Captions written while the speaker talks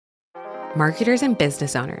Marketers and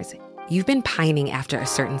business owners, you've been pining after a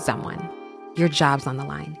certain someone. Your job's on the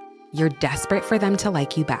line. You're desperate for them to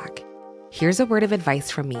like you back. Here's a word of advice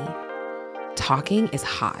from me. Talking is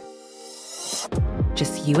hot.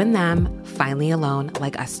 Just you and them, finally alone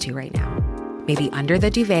like us two right now. Maybe under the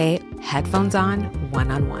duvet, headphones on,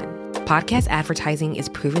 one-on-one. Podcast advertising is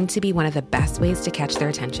proven to be one of the best ways to catch their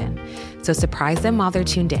attention. So surprise them while they're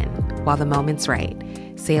tuned in, while the moment's right.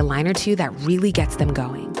 Say a line or two that really gets them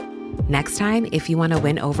going. Next time, if you want to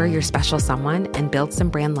win over your special someone and build some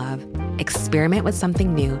brand love, experiment with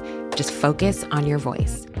something new. Just focus on your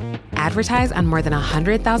voice. Advertise on more than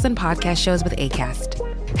 100,000 podcast shows with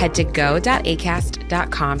Acast. Head to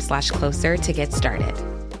go.acast.com/closer to get started.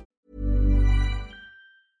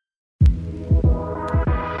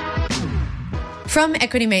 From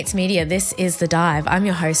Equity Mates Media, this is The Dive. I'm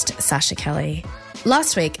your host, Sasha Kelly.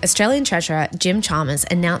 Last week, Australian Treasurer Jim Chalmers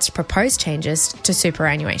announced proposed changes to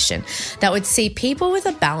superannuation that would see people with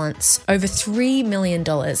a balance over $3 million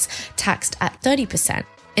taxed at 30%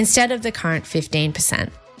 instead of the current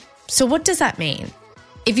 15%. So what does that mean?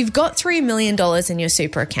 If you've got $3 million in your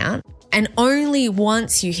super account, and only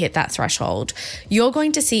once you hit that threshold, you're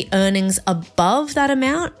going to see earnings above that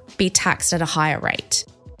amount be taxed at a higher rate.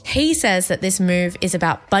 He says that this move is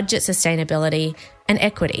about budget sustainability and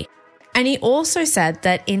equity. And he also said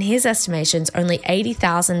that in his estimations, only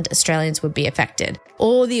 80,000 Australians would be affected,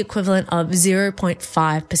 or the equivalent of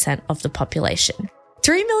 0.5% of the population.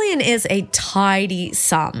 3 million is a tidy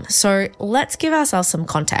sum, so let's give ourselves some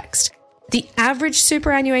context. The average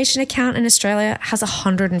superannuation account in Australia has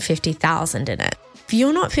 150,000 in it. If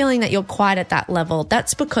you're not feeling that you're quite at that level,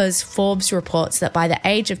 that's because Forbes reports that by the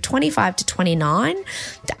age of 25 to 29,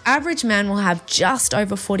 the average man will have just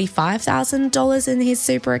over $45,000 in his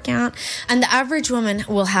super account, and the average woman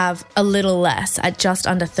will have a little less at just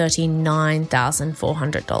under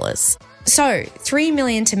 $39,400. So $3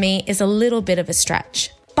 million to me is a little bit of a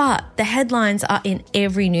stretch. But the headlines are in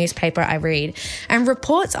every newspaper I read, and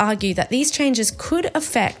reports argue that these changes could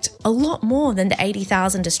affect a lot more than the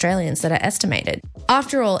 80,000 Australians that are estimated.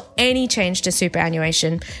 After all, any change to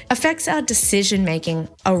superannuation affects our decision-making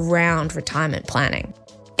around retirement planning.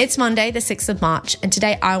 It's Monday, the 6th of March, and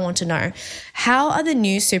today I want to know, how are the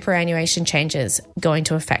new superannuation changes going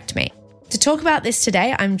to affect me? To talk about this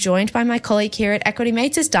today, I'm joined by my colleague here at Equity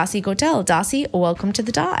Mates, Darcy Gordell. Darcy, welcome to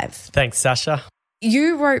The Dive. Thanks, Sasha.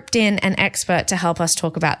 You roped in an expert to help us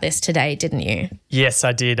talk about this today, didn't you? Yes,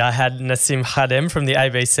 I did. I had Nassim Khadem from the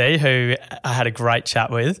ABC, who I had a great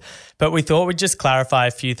chat with, but we thought we'd just clarify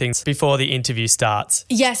a few things before the interview starts.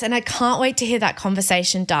 Yes, and I can't wait to hear that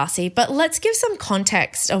conversation, Darcy, but let's give some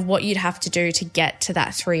context of what you'd have to do to get to that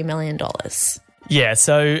 $3 million. Yeah,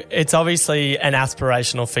 so it's obviously an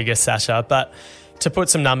aspirational figure, Sasha, but to put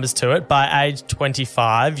some numbers to it, by age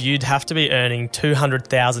 25, you'd have to be earning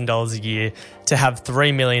 $200,000 a year to have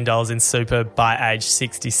 $3 million in super by age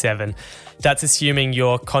 67. That's assuming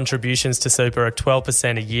your contributions to super are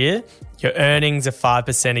 12% a year, your earnings are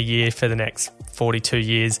 5% a year for the next 42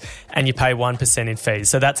 years, and you pay 1% in fees.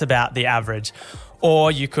 So that's about the average.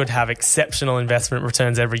 Or you could have exceptional investment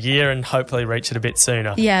returns every year and hopefully reach it a bit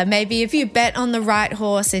sooner. Yeah, maybe if you bet on the right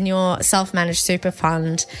horse in your self-managed super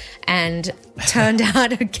fund and turned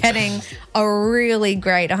out getting a really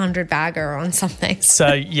great 100-bagger on something.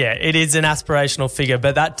 So, yeah, it is an aspirational figure,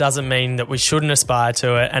 but that doesn't mean that we shouldn't aspire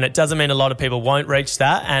to it, and it doesn't mean a lot of people won't reach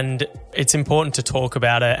that, and it's important to talk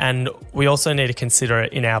about it, and we also need to consider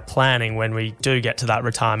it in our planning when we do get to that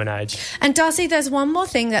retirement age. And Darcy, there's one more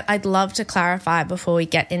thing that I'd love to clarify before we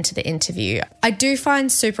get into the interview. I do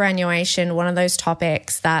find superannuation one of those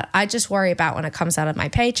topics that I just worry about when it comes out of my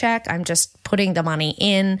paycheck. I'm just putting the money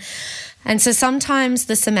in. And so sometimes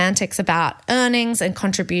the semantics about earnings and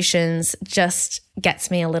contributions just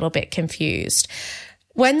gets me a little bit confused.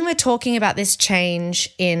 When we're talking about this change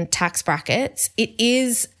in tax brackets, it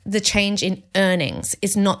is the change in earnings.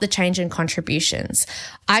 It's not the change in contributions.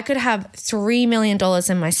 I could have $3 million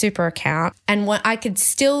in my super account, and I could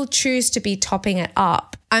still choose to be topping it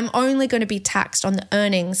up. I'm only going to be taxed on the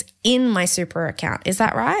earnings in my super account. Is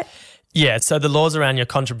that right? Yeah, so the laws around your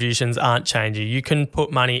contributions aren't changing. You can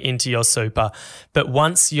put money into your super, but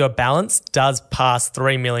once your balance does pass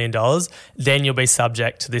 $3 million, then you'll be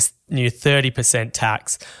subject to this new 30%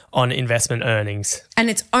 tax on investment earnings. And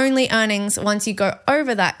it's only earnings once you go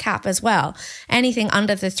over that cap as well. Anything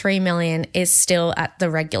under the $3 million is still at the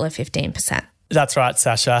regular 15%. That's right,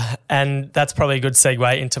 Sasha. And that's probably a good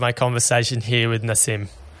segue into my conversation here with Nassim.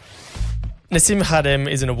 Nassim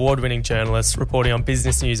Khadem is an award-winning journalist reporting on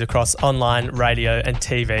business news across online, radio and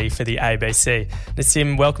TV for the ABC.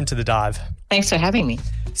 Nassim, welcome to The Dive. Thanks for having me.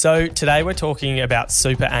 So today we're talking about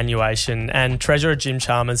superannuation, and Treasurer Jim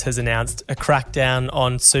Chalmers has announced a crackdown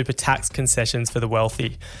on super tax concessions for the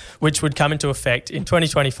wealthy, which would come into effect in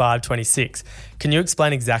 2025-26. Can you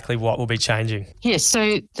explain exactly what will be changing? Yes,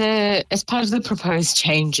 so as part of the proposed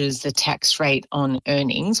changes, the tax rate on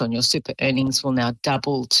earnings, on your super earnings, will now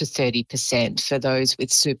double to 30% for those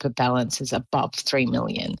with super balances above $3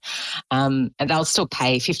 million. And they'll still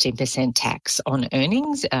pay 15% tax on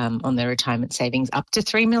earnings on their retirement savings up to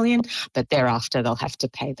 $3 million, but thereafter they'll have to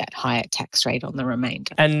pay that higher tax rate on the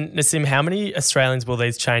remainder. And Nassim, how many Australians will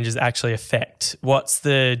these changes actually affect? What's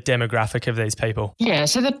the demographic of these people? Yeah,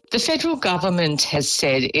 so the federal government has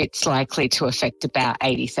said it's likely to affect about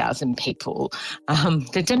 80,000 people.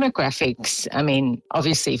 The demographics, I mean,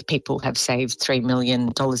 obviously if people have saved $3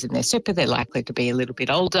 million in their super, they're likely to be a little bit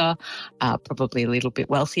older, probably a little bit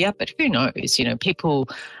wealthier, but who knows? You know, people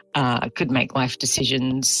could make life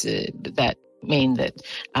decisions that mean that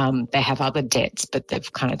they have other debts, but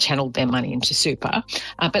they've kind of channeled their money into super.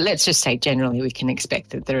 But let's just say generally we can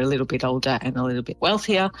expect that they're a little bit older and a little bit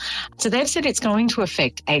wealthier. So they've said it's going to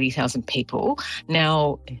affect 80,000 people.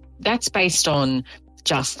 Now, that's based on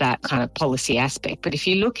just that kind of policy aspect. But if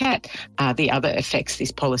you look at the other effects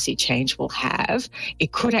this policy change will have,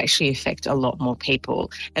 it could actually affect a lot more people.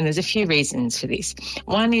 And there's a few reasons for this.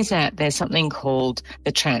 One is that there's something called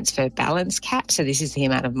the transfer balance cap. So this is the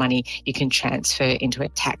amount of money you can transfer into a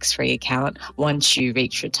tax-free account once you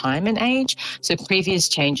reach retirement age. So previous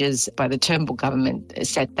changes by the Turnbull government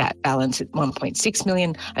set that balance at 1.6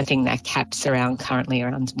 million. I think that cap's currently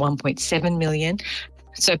around 1.7 million.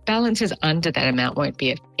 So balances under that amount won't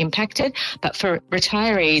be impacted. But for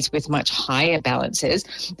retirees with much higher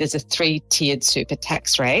balances, there's a 3-tiered super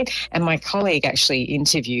tax rate. And my colleague actually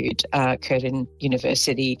interviewed Curtin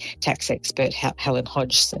University tax expert Helen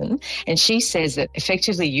Hodgson, and she says that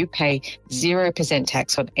effectively you pay 0%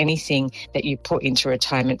 tax on anything that you put into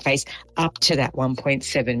retirement phase up to that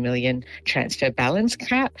 1.7 million transfer balance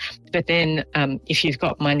cap. But then if you've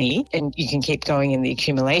got money and you can keep going in the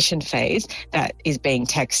accumulation phase, that is being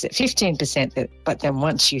taxed at 15%, but then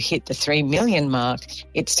once you hit the 3 million mark,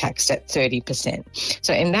 it's taxed at 30%.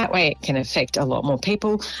 So in that way, it can affect a lot more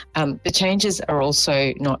people. The changes are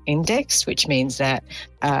also not indexed, which means that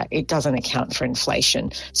it doesn't account for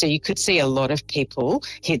inflation. So you could see a lot of people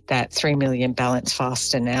hit that 3 million balance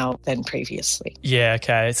faster now than previously. Yeah,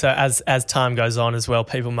 okay. So as time goes on as well,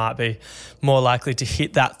 people might be more likely to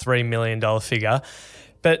hit that $3 million figure.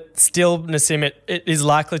 But still, Nassim, it is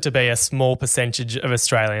likely to be a small percentage of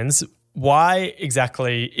Australians. Why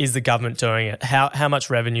exactly is the government doing it? How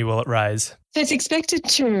much revenue will it raise? So it's expected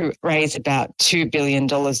to raise about $2 billion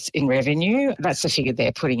in revenue. That's the figure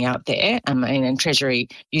they're putting out there. And Treasury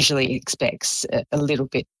usually expects a little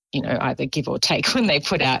bit, either give or take when they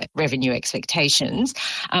put out revenue expectations.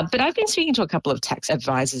 But I've been speaking to a couple of tax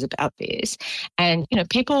advisors about this, and,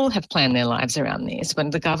 people have planned their lives around this. When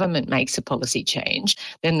the government makes a policy change,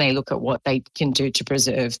 then they look at what they can do to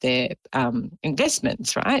preserve their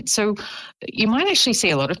investments, right? So you might actually see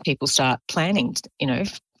a lot of people start planning,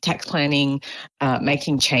 tax planning,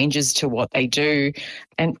 making changes to what they do.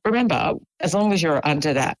 And remember, as long as you're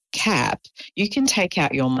under that cap, you can take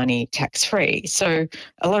out your money tax-free. So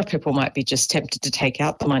a lot of people might be just tempted to take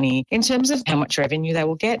out the money in terms of how much revenue they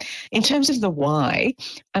will get. In terms of the why,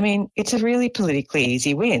 it's a really politically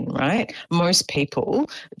easy win, right? Most people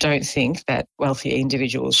don't think that wealthier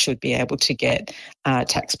individuals should be able to get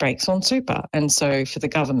tax breaks on super. And so for the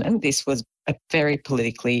government, this was a very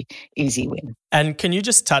politically easy win. And can you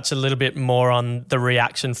just touch a little bit more on the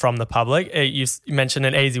reaction from the public? You mentioned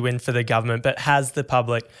an easy win for the government, but has the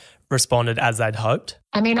public responded as they'd hoped?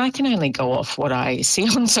 I can only go off what I see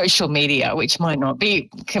on social media, which might not be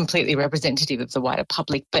completely representative of the wider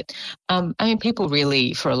public. But, people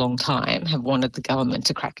really, for a long time, have wanted the government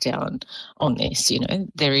to crack down on this.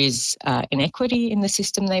 There is inequity in the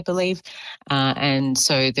system, they believe. And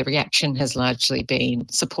so the reaction has largely been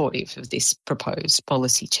supportive of this proposed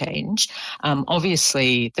policy change.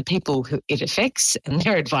 Obviously, the people who it affects and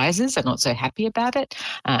their advisors are not so happy about it.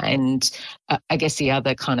 And I guess the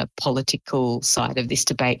other kind of political side of this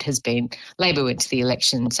debate has been Labor went to the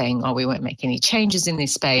election saying, we won't make any changes in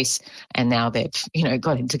this space. And now they've,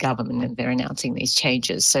 got into government and they're announcing these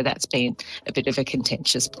changes. So that's been a bit of a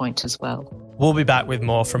contentious point as well. We'll be back with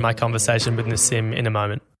more from my conversation with Nassim in a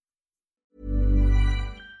moment.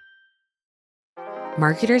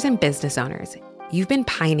 Marketers and business owners, you've been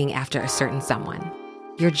pining after a certain someone.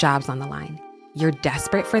 Your job's on the line. You're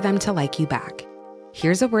desperate for them to like you back.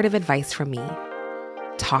 Here's a word of advice from me.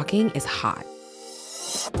 Talking is hot.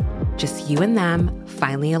 Just you and them,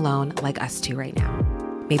 finally alone like us two right now.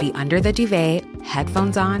 maybe under the duvet,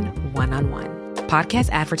 headphones on, one-on-one. Podcast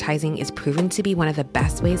advertising is proven to be one of the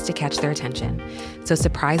best ways to catch their attention. So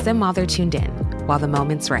surprise them while they're tuned in, while the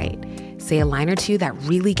moment's right. Say a line or two that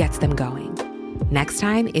really gets them going. Next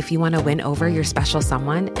time, if you want to win over your special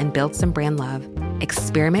someone and build some brand love,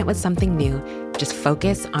 experiment with something new. Just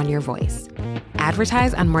focus on your voice.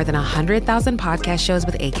 Advertise on more than 100,000 podcast shows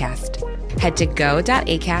with Acast. Head to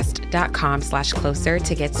go.acast.com/closer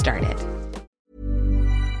to get started.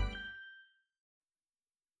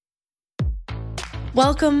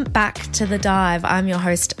 Welcome back to The Dive. I'm your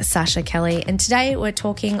host, Sasha Kelly, and today we're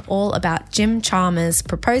talking all about Jim Chalmers'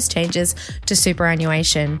 proposed changes to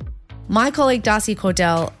superannuation. My colleague Darcy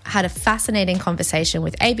Cordell had a fascinating conversation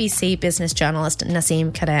with ABC business journalist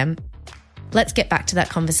Naseem Karem. Let's get back to that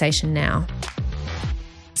conversation now.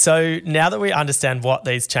 So now that we understand what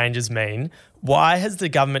these changes mean, why has the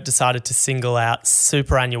government decided to single out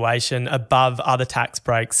superannuation above other tax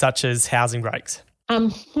breaks such as housing breaks?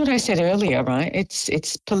 What I said earlier, right?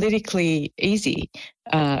 It's politically easy.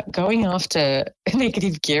 Going after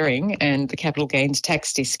negative gearing and the capital gains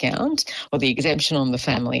tax discount or the exemption on the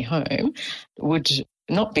family home would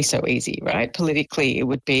not be so easy, right? Politically, it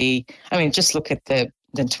would be, just look at the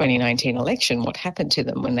 2019 election, what happened to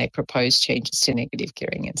them when they proposed changes to negative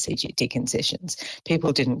gearing and CGT concessions.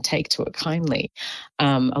 People didn't take to it kindly.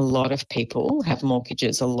 A lot of people have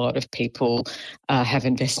mortgages. A lot of people have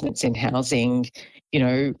investments in housing.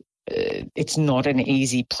 It's not an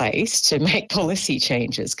easy place to make policy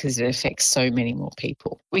changes because it affects so many more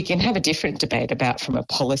people. We can have a different debate about from a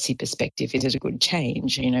policy perspective, is it a good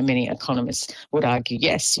change? Many economists would argue,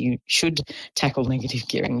 yes, you should tackle negative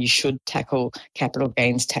gearing, you should tackle capital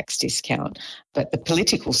gains tax discount. But the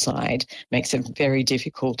political side makes it very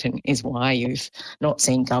difficult and is why you've not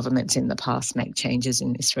seen governments in the past make changes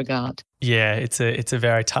in this regard. Yeah, it's a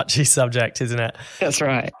very touchy subject, isn't it? That's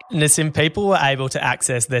right. Naseem, people were able to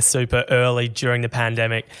access their super early during the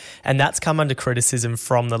pandemic, and that's come under criticism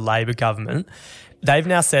from the Labor government. They've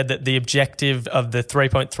now said that the objective of the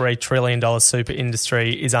 $3.3 trillion super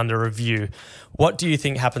industry is under review. What do you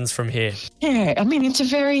think happens from here? Yeah, it's a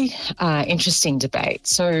very interesting debate.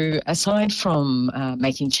 So aside from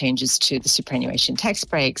making changes to the superannuation tax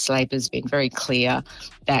breaks, Labor's been very clear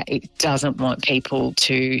that it doesn't want people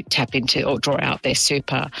to tap into or draw out their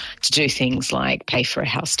super to do things like pay for a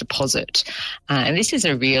house deposit. And this is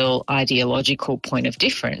a real ideological point of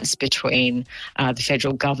difference between the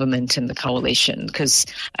federal government and the coalition, because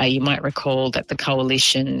you might recall that the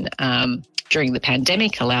coalition during the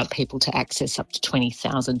pandemic allowed people to access up to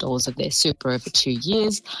 $20,000 of their super over 2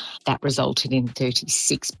 years. That resulted in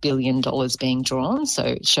 $36 billion being drawn. So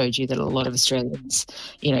it showed you that a lot of Australians,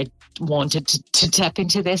 wanted to tap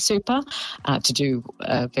into their super to do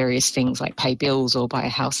various things like pay bills or buy a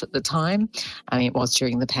house at the time. It was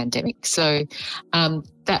during the pandemic. So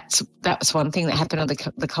that was one thing that happened under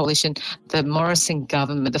the coalition. The Morrison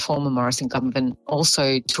government, the former Morrison government,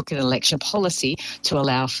 also took an election policy to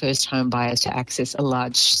allow first home buyers to access a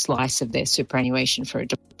large slice of their superannuation for a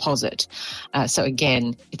deposit. So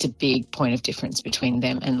again, it's a big point of difference between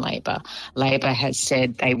them and Labor. Labor has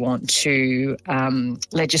said they want to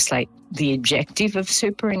legislate the objective of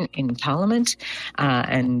super in Parliament,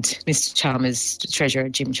 and Mr Chalmers, Treasurer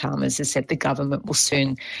Jim Chalmers, has said the government will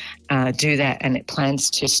soon do that, and it plans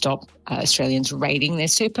to stop Australians rating their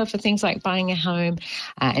super for things like buying a home.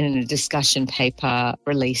 And in a discussion paper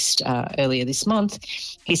released earlier this month,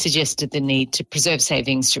 he suggested the need to preserve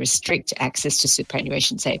savings to restrict access to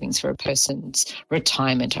superannuation savings for a person's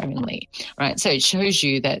retirement only, right? So it shows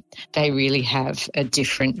you that they really have a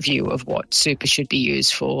different view of what super should be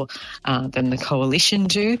used for than the coalition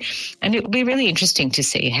do. And it will be really interesting to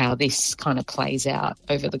see how this kind of plays out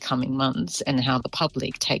over the coming months and how the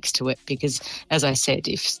public takes to it, because, as I said,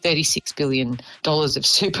 if $36 billion of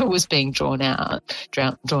super was being drawn down,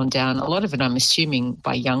 a lot of it, I'm assuming,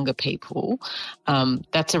 by younger people,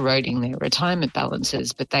 that's eroding their retirement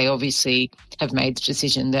balances. But they obviously have made the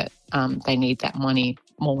decision that they need that money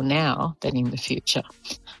more now than in the future.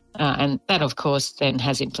 And that, of course, then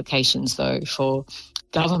has implications, though, for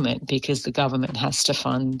government, because the government has to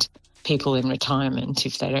fund people in retirement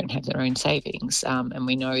if they don't have their own savings. And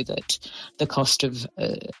we know that the cost of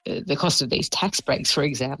these tax breaks, for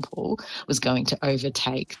example, was going to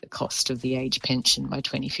overtake the cost of the age pension by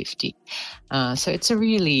 2050. So it's a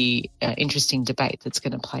really interesting debate that's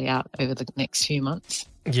going to play out over the next few months.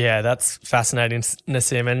 Yeah, that's fascinating,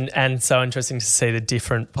 Naseem, and so interesting to see the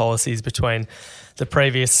different policies between the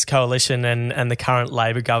previous coalition and the current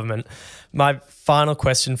Labor government. My final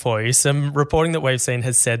question for you. Some reporting that we've seen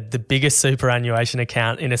has said the biggest superannuation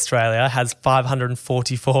account in Australia has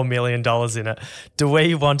 $544 million in it. Do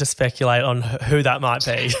we want to speculate on who that might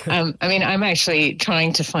be? I'm actually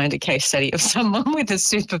trying to find a case study of someone with a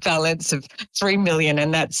super balance of $3 million,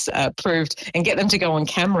 and that's proved, and get them to go on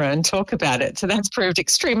camera and talk about it. So that's proved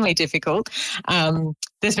extremely difficult.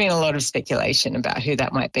 There's been a lot of speculation about who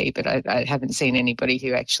that might be, but I haven't seen anybody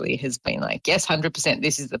who actually has been like, yes, 100%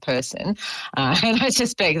 this is the person. And I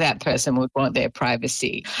suspect that person would want their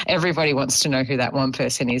privacy. Everybody wants to know who that one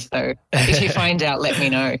person is, though. If you find out, let me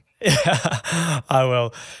know. Yeah, I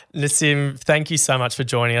will. Nassim, thank you so much for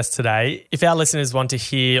joining us today. If our listeners want to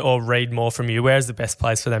hear or read more from you, where is the best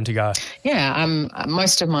place for them to go? Yeah,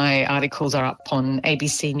 most of my articles are up on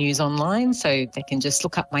ABC News Online, so they can just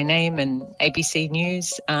look up my name and ABC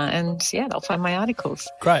News, and they'll find my articles.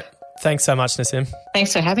 Great. Thanks so much, Nassim.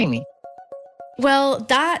 Thanks for having me. Well,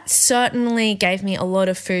 that certainly gave me a lot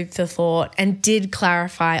of food for thought and did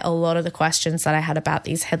clarify a lot of the questions that I had about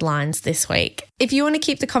these headlines this week. If you want to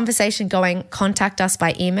keep the conversation going, contact us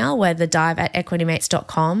by email. We're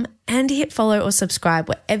thedive@equitymates.com, and hit follow or subscribe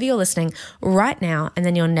wherever you're listening right now, and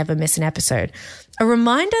then you'll never miss an episode. A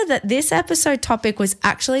reminder that this episode topic was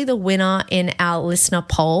actually the winner in our listener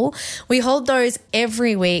poll. We hold those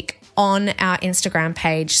every week on our Instagram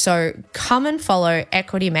page. So come and follow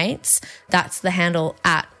Equity Mates. That's the handle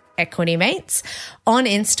 @Equity Mates on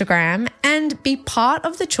Instagram, and be part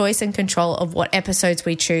of the choice and control of what episodes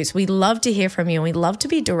we choose. We love to hear from you, and we love to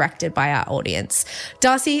be directed by our audience.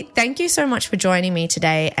 Darcy, thank you so much for joining me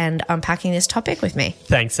today and unpacking this topic with me.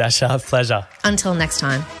 Thanks, Sasha. Pleasure. Until next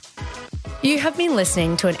time. You have been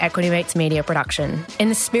listening to an Equity Mates Media production. In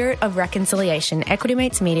the spirit of reconciliation, Equity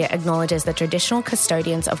Mates Media acknowledges the traditional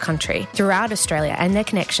custodians of country throughout Australia and their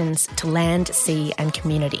connections to land, sea and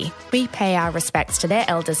community. We pay our respects to their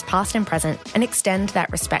elders past and present, and extend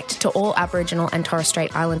that respect to all Aboriginal and Torres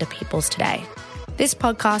Strait Islander peoples today. This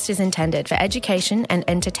podcast is intended for education and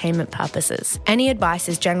entertainment purposes. Any advice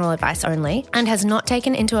is general advice only and has not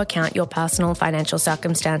taken into account your personal financial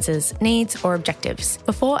circumstances, needs, or objectives.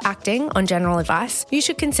 Before acting on general advice, you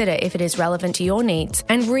should consider if it is relevant to your needs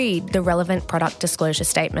and read the relevant product disclosure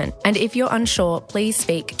statement. And if you're unsure, please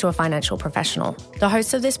speak to a financial professional. The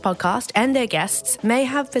hosts of this podcast and their guests may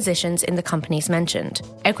have positions in the companies mentioned.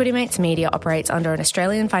 Equity Mates Media operates under an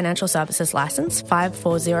Australian Financial Services Licence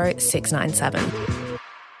 540697.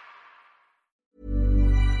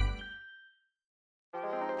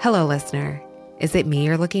 Hello, listener. Is it me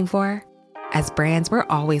you're looking for? As brands, we're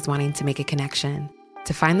always wanting to make a connection,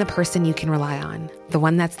 to find the person you can rely on, the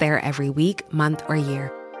one that's there every week, month, or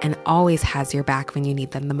year, and always has your back when you need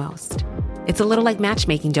them the most. It's a little like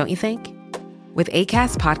matchmaking, don't you think? With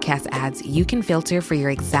Acast podcast ads, you can filter for your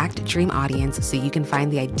exact dream audience so you can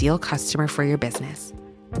find the ideal customer for your business.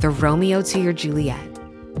 The Romeo to your Juliet,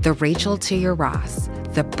 the Rachel to your Ross,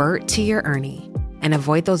 the Bert to your Ernie, and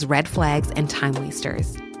avoid those red flags and time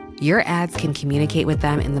wasters. Your ads can communicate with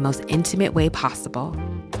them in the most intimate way possible.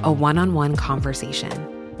 A one-on-one conversation,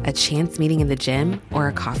 a chance meeting in the gym, or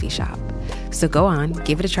a coffee shop. So go on,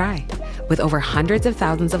 give it a try. With over hundreds of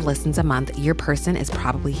thousands of listens a month, your person is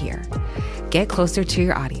probably here. Get closer to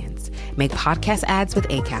your audience. Make podcast ads with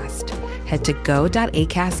Acast. Head to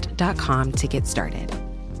go.acast.com to get started.